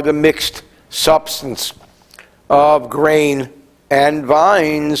 or the mixed substance of grain and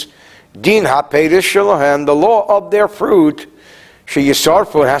vines, din hapedis shalahem, the law of their fruit,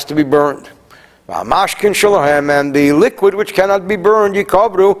 sheyisarfu, it has to be burned. Mashkin shalahem, and the liquid which cannot be burned,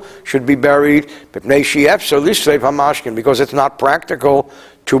 yikavru, should be buried. Because it's not practical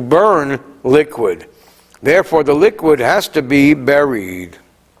to burn liquid. Therefore, the liquid has to be buried.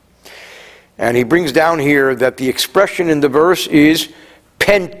 And he brings down here that the expression in the verse is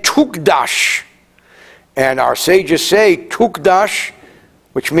pentukdash. And our sages say tukdash,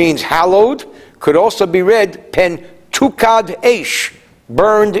 which means hallowed, could also be read pentukad esh,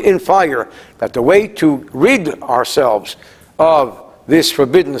 burned in fire. That the way to rid ourselves of this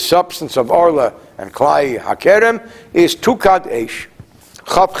forbidden substance of Orla and Klai HaKerem is tukad esh.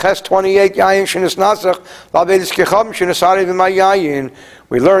 Chav Ches 28 Yayin Shenisnasach Lavedis Kecham Shenisari V'Mayayin.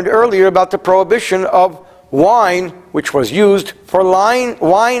 We learned earlier about the prohibition of wine, which was used for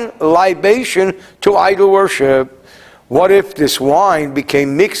wine libation to idol worship. What if this wine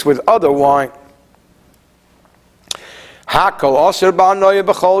became mixed with other wine? Hakol Aser Ba'anoya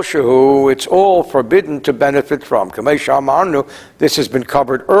B'chol Shehu. It's all forbidden to benefit from. Kamei Shamarnu. This has been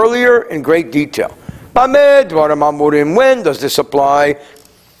covered earlier in great detail. When does this apply?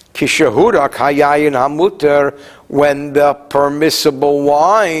 Kishahurak hayayin hamuter, when the permissible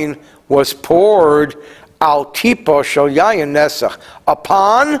wine was poured al tipo shel yayin nesach,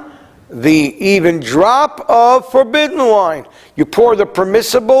 upon the even drop of forbidden wine. You pour the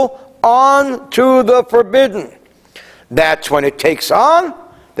permissible onto the forbidden. That's when it takes on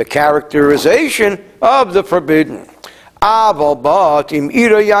the characterization of the forbidden. Aval bat im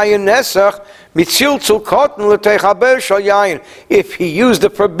ira yayin nesach. If he used the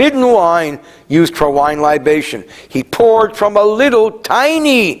forbidden wine used for wine libation, he poured from a little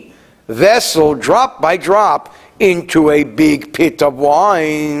tiny vessel, drop by drop, into a big pit of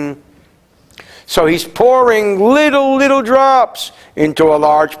wine. So he's pouring little drops into a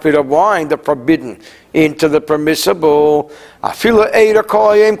large pit of wine, the forbidden, into the permissible.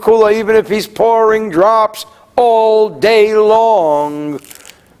 Even if he's pouring drops all day long.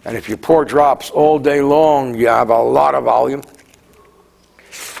 And if you pour drops all day long, you have a lot of volume.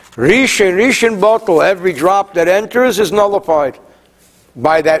 Rishon bottle, every drop that enters is nullified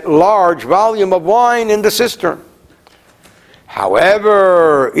by that large volume of wine in the cistern.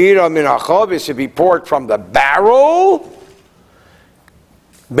 However, ira min achavis, if he poured from the barrel,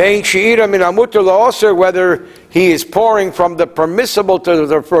 bein she'ira min hamuter la'oser, whether he is pouring from the permissible to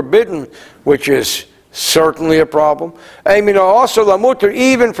the forbidden, which is certainly a problem. Also lamuter,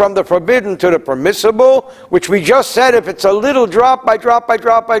 even from the forbidden to the permissible, which we just said, if it's a little drop by drop by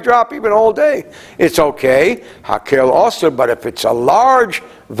drop by drop, even all day, it's okay. Hakel also, but if it's a large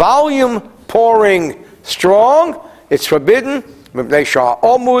volume pouring strong, it's forbidden. Because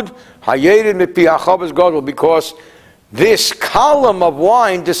this column of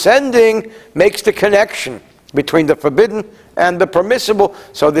wine descending makes the connection between the forbidden and the permissible.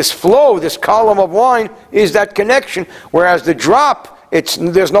 So this flow, this column of wine, is that connection. Whereas the drop,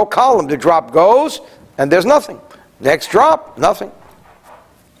 there's no column. The drop goes, and there's nothing. Next drop, nothing.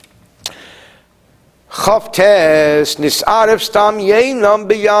 Chavtes nisaref stam yeinam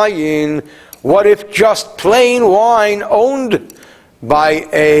biyayin. What if just plain wine owned by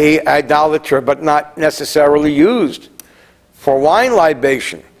a idolater, but not necessarily used for wine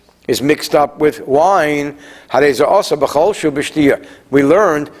libation, is mixed up with wine? We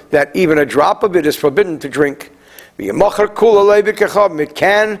learned that even a drop of it is forbidden to drink. It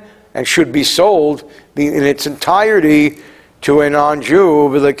can and should be sold in its entirety to a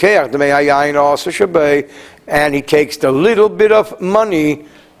non-Jew, and he takes the little bit of money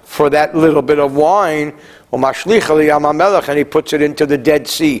for that little bit of wine, and he puts it into the Dead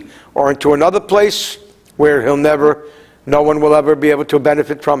Sea or into another place where no one will ever be able to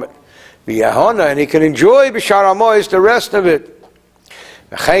benefit from it. And he can enjoy b'shar hamois the rest of it,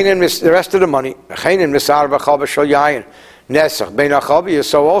 the rest of the money.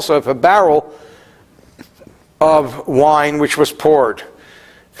 So also, if a barrel of wine which was poured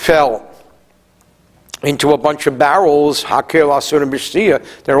fell into a bunch of barrels,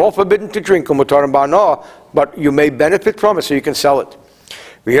 they're all forbidden to drink, but you may benefit from it, so you can sell it.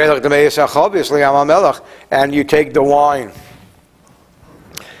 And you take the wine,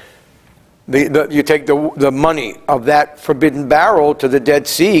 you take the money of that forbidden barrel to the Dead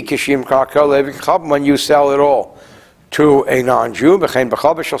Sea, when you sell it all to a non-Jew.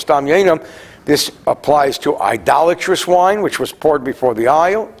 This applies to idolatrous wine, which was poured before the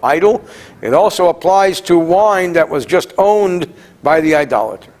idol. It also applies to wine that was just owned by the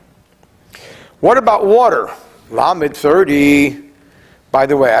idolater. What about water? Lamed 30. By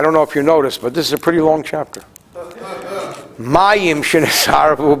the way, I don't know if you noticed, but this is a pretty long chapter. Mayim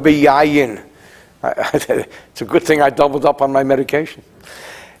shenesarvu biyayin. It's a good thing I doubled up on my medication.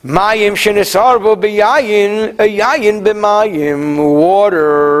 Mayim shenisarvu b'yayin, a yayin b'mayim,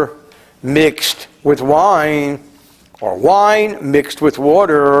 water mixed with wine, or wine mixed with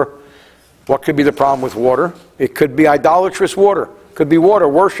water. What could be the problem with water? It could be idolatrous water. It could be water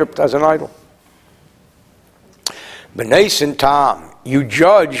worshipped as an idol. B'neisen tam, you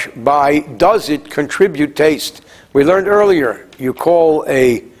judge by does it contribute taste. We learned earlier, you call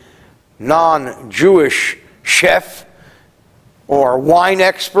a non-Jewish chef or wine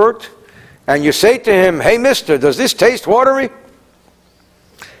expert, and you say to him, hey mister, does this taste watery?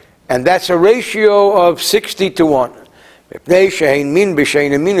 And that's a ratio of 60 to 1.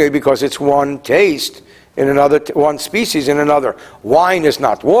 Because it's one taste in another, one species in another. Wine is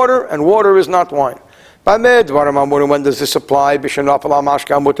not water, and water is not wine. When does this apply? When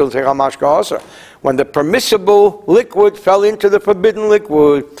the permissible liquid fell into the forbidden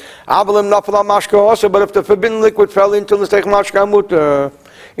liquid. But if the forbidden liquid fell into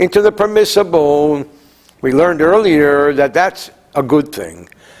the permissible, we learned earlier that that's a good thing.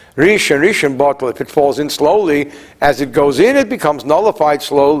 Rishon bottle, if it falls in slowly, as it goes in, it becomes nullified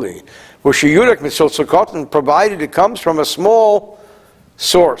slowly. Provided it comes from a small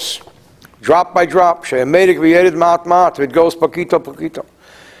source. Drop by drop, if it goes poquito.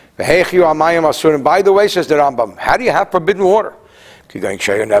 And by the way, says the Rambam, how do you have forbidden water?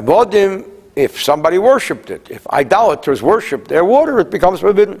 If somebody worshipped it, if idolaters worshipped their water, it becomes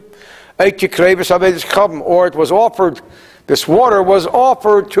forbidden. Or it was offered, this water was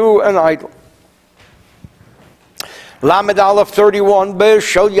offered to an idol. Lamed Aleph 31,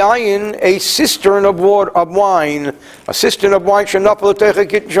 Shel Yayin, a cistern of water, of wine, a cistern of wine,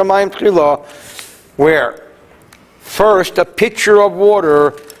 where first a pitcher of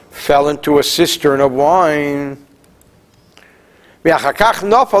water fell into a cistern of wine.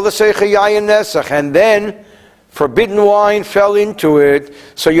 And then forbidden wine fell into it.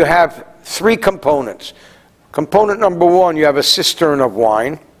 So you have three components. Component number one, you have a cistern of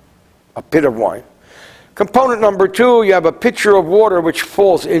wine, a pit of wine. Component number two, you have a pitcher of water which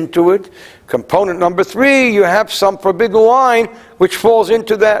falls into it. Component number three, you have some forbidden wine which falls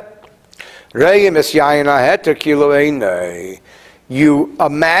into that. You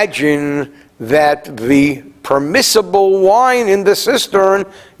imagine that the permissible wine in the cistern,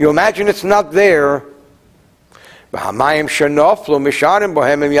 you imagine it's not there. And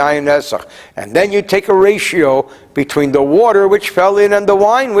then you take a ratio between the water which fell in and the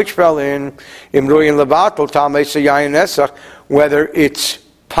wine which fell in. Whether it's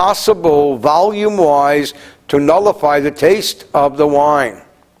possible, volume-wise, to nullify the taste of the wine.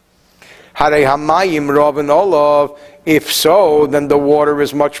 If so, then the water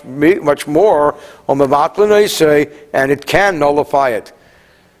is much more, and it can nullify it.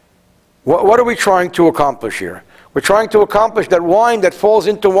 What are we trying to accomplish here? We're trying to accomplish that wine that falls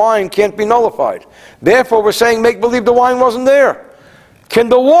into wine can't be nullified. Therefore, we're saying make believe the wine wasn't there. Can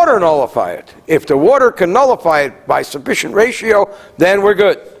the water nullify it? If the water can nullify it by sufficient ratio, then we're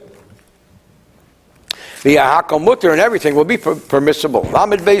good. The Ahakal Mutter and everything will be permissible.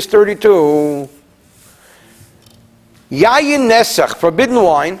 Lamed Beis 32. Yayin Nesach, forbidden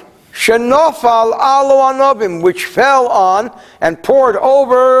wine, Shenofal Alo Anobim, which fell on and poured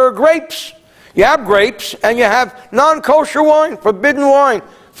over grapes. You have grapes and you have non-kosher wine, forbidden wine,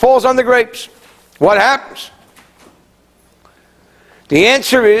 falls on the grapes. What happens? The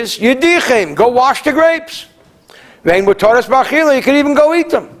answer is, Yedichem, go wash the grapes. Vein Mutaras Bachila, you can even go eat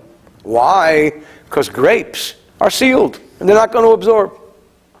them. Why? Because grapes are sealed and they're not going to absorb.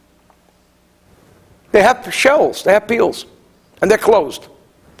 They have shells, they have peels, and they're closed.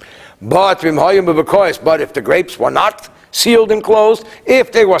 But if the grapes were not sealed and closed,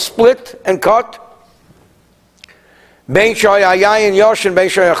 if they were split and cut, whether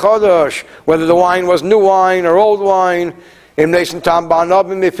the wine was new wine or old wine,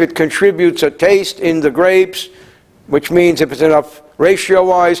 if it contributes a taste in the grapes, which means if it's enough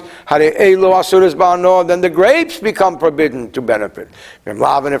ratio-wise, then the grapes become forbidden to benefit. And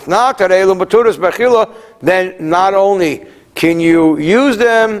if not, then not only can you use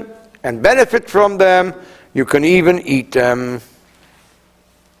them and benefit from them, you can even eat them.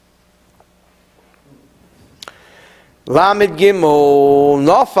 Lamed Gimel,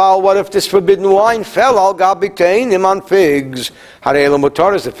 Nafal, what if this forbidden wine fell al gabiteinim on figs?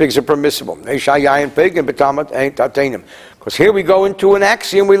 The figs are permissible. Because here we go into an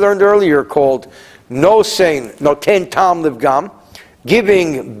axiom we learned earlier called no ten tam livgam,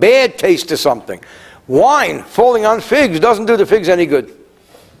 giving bad taste to something. Wine falling on figs doesn't do the figs any good.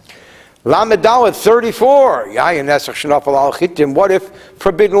 Lamed Dalet 34. What if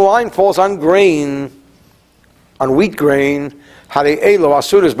forbidden wine falls on grain, on wheat grain? They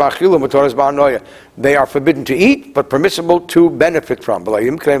are forbidden to eat, but permissible to benefit from.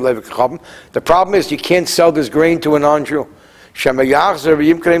 The problem is you can't sell this grain to a non-Jew.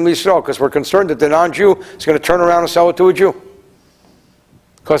 Because we're concerned that the non-Jew is going to turn around and sell it to a Jew.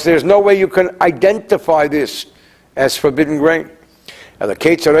 Because there's no way you can identify this as forbidden grain.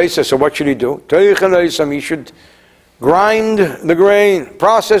 So what should he do? He should grind the grain,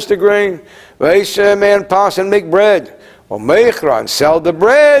 process the grain, and make bread. And sell the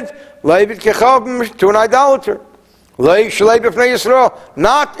bread to an idolater.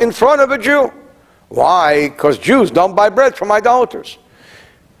 Not in front of a Jew. Why? Because Jews don't buy bread from idolaters.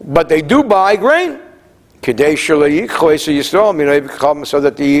 But they do buy grain. So that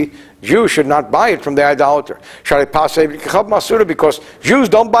the Jew should not buy it from the idolater. Because Jews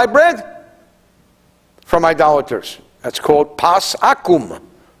don't buy bread from idolaters. That's called pas akum.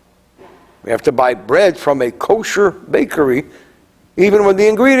 We have to buy bread from a kosher bakery, even when the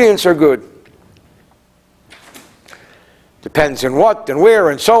ingredients are good. Depends on what and where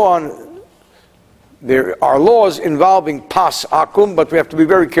and so on. There are laws involving pas akum, but we have to be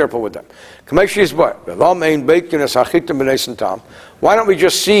very careful with them. Why don't we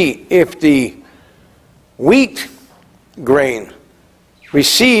just see if the wheat grain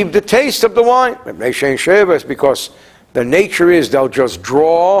received the taste of the wine? Because the nature is they'll just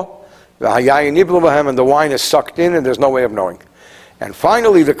draw, and the wine is sucked in, and there's no way of knowing. And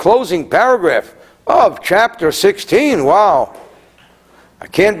finally, the closing paragraph of chapter 16. Wow. I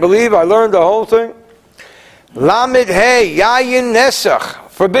can't believe I learned the whole thing. Lamed Hey, Yayin Nesach,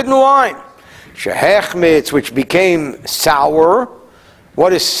 forbidden wine. Shehechmitz, which became sour.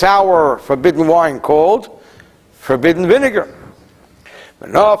 What is sour forbidden wine called? Forbidden vinegar.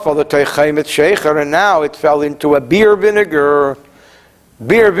 And now it fell into a beer vinegar.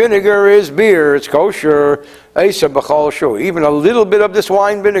 Beer vinegar is beer, it's kosher. Even a little bit of this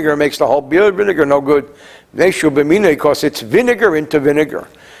wine vinegar makes the whole beer vinegar no good. Because it's vinegar into vinegar.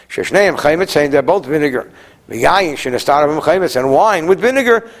 They're both vinegar. And wine with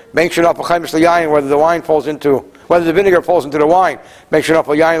vinegar makes it up whether the vinegar falls into the wine, makes it up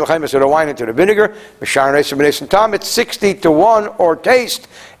or the wine into the vinegar. It's 60 to 1 or taste.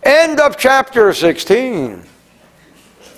 End of chapter 16.